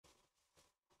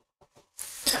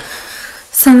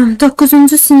Salam,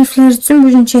 9-cu siniflər üçün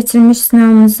bugün keçirilmiş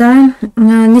sınavımıza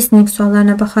listening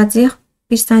suallarına baxacağıq.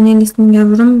 Bir saniyə listeningə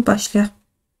vurum, başlayaq.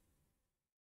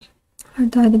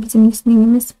 Haradaydı bizim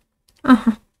listeningimiz?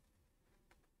 Aha.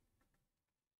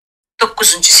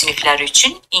 9-cu siniflər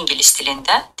üçün İngilis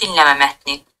dilində dinləmə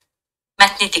mətni.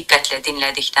 Mətni diqqətlə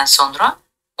dinlədikdən sonra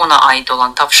ona aid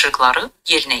olan tapşırıqları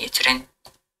yerinə yetirin.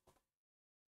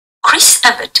 Chris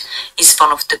Evert is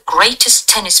one of the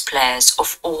greatest tennis players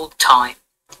of all time.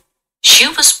 She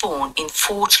was born in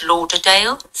Fort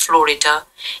Lauderdale, Florida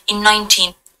in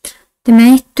 19...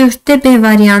 Demək, 4-də B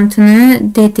variantını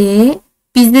dedi.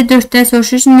 Bizdə 4-də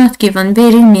soruşur, not given,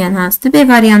 verilməyən hansıdır? B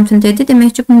variantını dedi,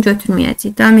 demək ki, bunu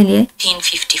götürməyəcək. Davam eləyək.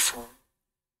 1954.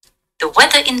 The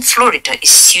weather in Florida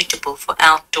is suitable for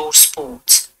outdoor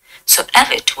sports, so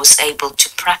Evert was able to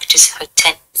practice her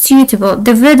tennis. Suitable.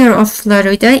 The weather of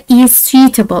Florida is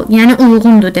suitable. Yəni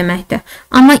uyğundur deməkdir.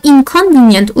 Amma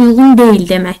inconvenient uyğun deyil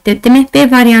deməkdir. Demək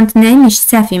B variantı nəymiş?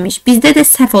 Səhv imiş. Bizdə də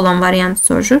səhv olan variantı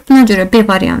soruşur. Buna görə B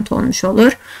variantı olmuş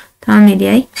olur. Tamam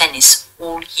eləyək. Tennis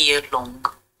all year long.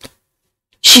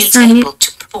 She's able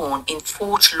to perform in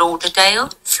Fort Lauderdale,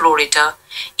 Florida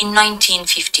in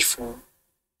 1954.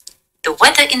 The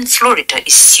weather in Florida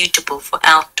is suitable for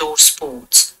outdoor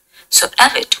sports. So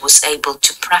Evert was able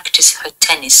to practice her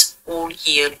tennis all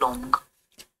year long.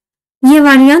 Y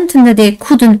variantında deyir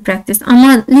couldn't practice.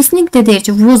 Amma listeningdə deyir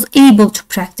ki was able to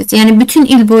practice. Yəni bütün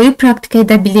il boyu praktika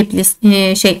edə bilib,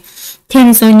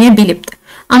 tenis oynaya bilibdir.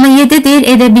 Amma Y-də deyir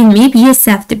edə bilməyib, Y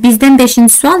səhvdir. Bizdən 5-ci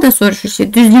sual da soruşur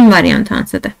ki düzgün variant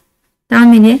hansıdır?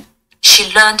 Davam edək.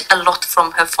 She learned a lot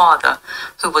from her father,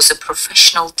 who was a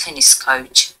professional tennis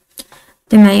coach.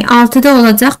 Demək, 6-da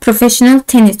olacaq professional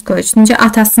tennis coach. Necə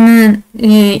atasını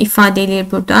ifadə edir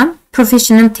burada.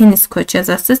 Professional tennis coach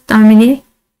yazasınız. Davam edək.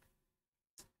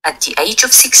 At the age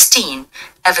of 16,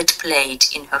 Evert played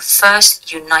in her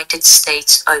first United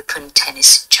States Open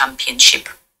Tennis Championship.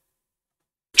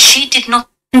 She did not...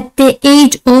 At the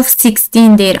age of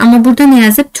 16 deyir. Amma burada nə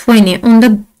yazıb? 20.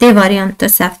 Onda D variantda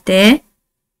səhvdir.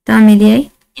 Davam edək.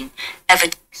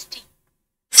 Evert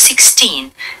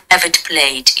 16, Evert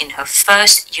played in her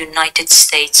first United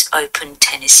States Open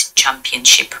Tennis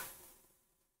Championship.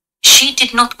 She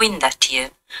did not win that year,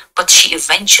 but she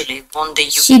eventually won the...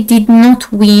 She did not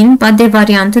win, but D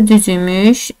variantı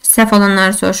düzüymüş. Səhv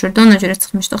olanları soruşurdu, ona görə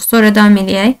çıxmışdıq. Sonra davam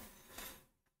eləyək.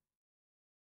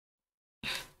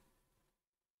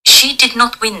 She did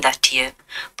not win that year,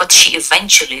 but she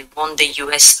eventually won the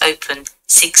US Open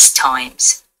 6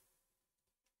 times.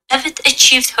 Evert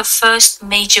achieved her first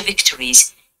major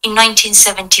victories in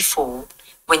 1974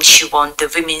 when she won the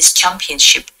Women's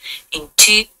Championship in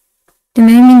two...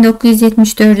 Demək,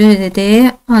 1974'ü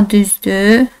dedi. A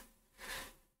düzdür.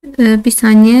 Bir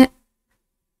saniye.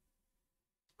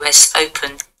 US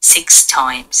Open 6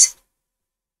 times.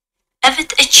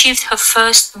 Evert achieved her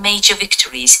first major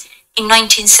victories in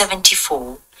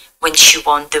 1974 when she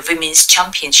won the Women's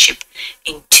Championship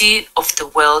in two of the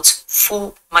world's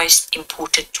 4 most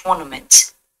important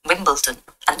tournaments, Wimbledon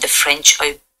and the French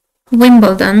Open.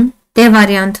 Wimbledon, D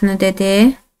variantını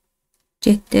dedi.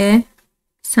 Getdi.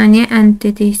 Saniye and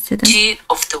dedi istedim. Two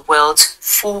of the world's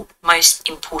 4 most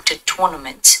important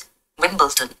tournaments,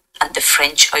 Wimbledon and the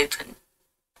French Open.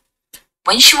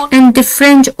 When she won... And the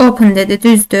French Open dedi,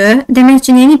 düzdür. Demək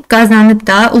ki, yenib qazanıb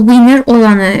da winner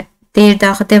olanı deyir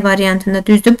daxı D variantında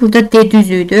düzdür. Burada D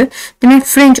düzüydü. Demək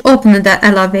French Open'ı da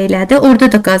əlavə elədi.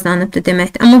 Orada da qazanıbdı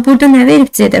deməkdir. Amma burada nə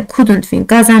verib C-də? Couldn't win.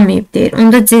 Qazanmayıb deyir.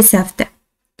 Onda C səhvdir.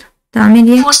 Davam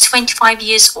edək. She was 25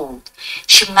 years old.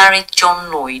 She married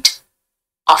John Lloyd.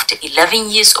 After 11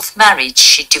 years of marriage,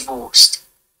 she divorced.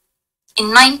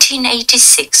 In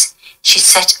 1986, she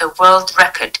set a world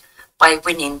record by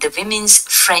winning the Women's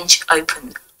French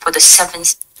Open for the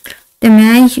 7th.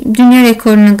 Demək, dünya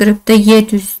rekorunu qırıb da Y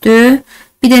düzdür.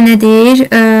 Bir də nə deyir?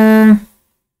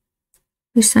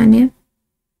 Bir saniyə.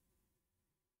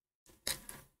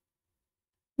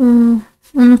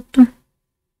 Unuttum.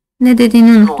 Nə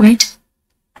dediğini unuttum.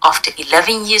 After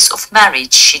 11 years of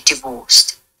marriage, she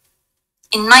divorced.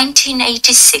 In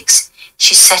 1986,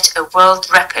 she set a world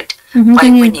record by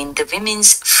winning the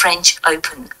Women's French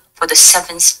Open for the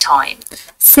 7th time.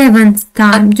 7th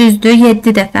time, düzdür, 7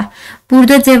 dəfə.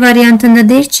 Burada C variantında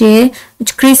deyir ki,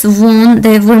 Chris won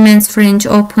the Women's French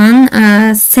Open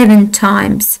 7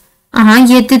 times. Aha,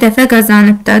 7 dəfə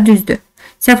qazanıb da, düzdür.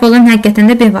 Səhv olan həqiqətən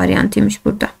də B variantıymış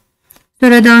burada.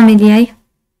 Sonra davam edək.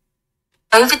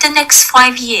 Over the next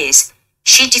 5 years,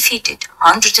 she defeated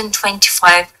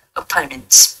 125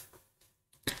 opponents.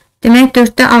 Demək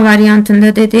 4-də A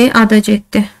variantında dedi, A da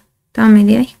getdi. Davam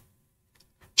edək.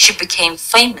 She became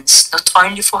famous not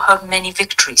only for her many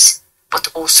victories, but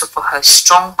also for her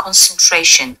strong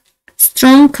concentration.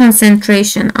 Strong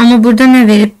concentration. Amma burada nə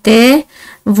veribdir?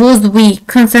 Was weak.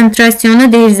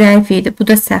 Konsentrasyonu deyir zəif idi. Bu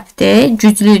da səhvdir.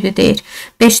 Güclü idi deyir.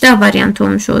 5-də variant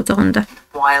olmuş olacaq onda.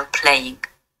 While playing.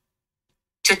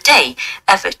 Today,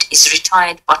 Everett is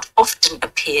retired but often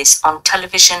appears on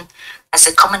television as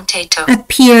a commentator.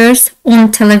 Appears on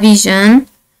television.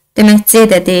 Demək C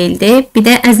də deyildi. Bir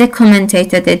də as a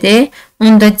commentator dedi.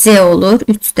 Onda C olur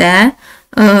 3-də.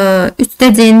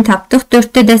 3-də C-ni tapdıq.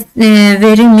 4-də də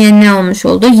verilməyən nə olmuş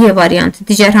oldu? Y variantı.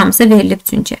 Digər hamısı verilib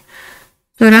çünki.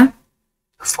 Sonra?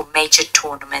 For major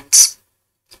tournaments.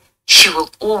 She will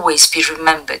always be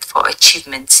remembered for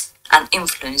achievements and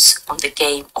influence on the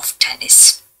game of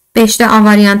tennis. 5-də A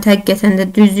variantı həqiqətən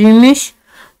də düzüymüş.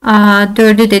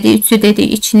 4-ü dedik, 3-ü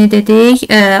dedik, 2-ni dedik,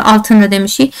 6-nı da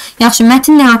demişik. Yaxşı,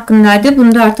 mətn nə haqqındaydı?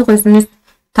 Bunu da artıq özümüz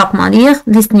tapmalıyıq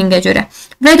listeningə görə.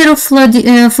 Weather of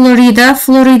Florida.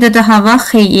 Florida'da hava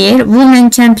xeyir. Women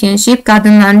Championship.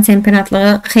 Qadınların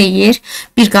çempionatlığı xeyir.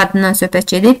 Bir qadından söhbət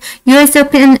gedib. US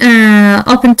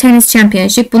Open Tennis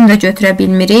Championship. Bunu da götürə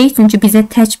bilmirik. Çünki bizə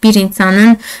tək bir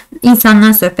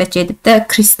insandan söhbət gedib də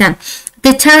Krisdən.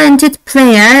 The talented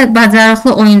player,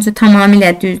 bacarıqlı oyuncu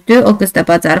tamamilə düzdür. O qız da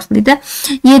bacarıqlı idi.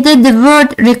 7. The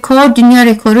world record, dünya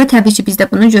rekoru. Təbii ki, biz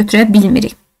də bunu götürə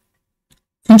bilmirik.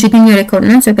 Çünki dünya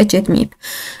rekorundan söhbət etməyib.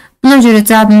 Buna görə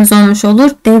cavabımız olmuş olur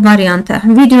D variantı.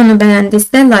 Videonu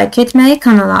bəyəndinizsə like etməyi,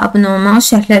 kanala abunə olmağı,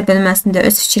 şərhlər bölməsində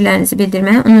öz fikirlərinizi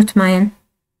bildirməyi unutmayın.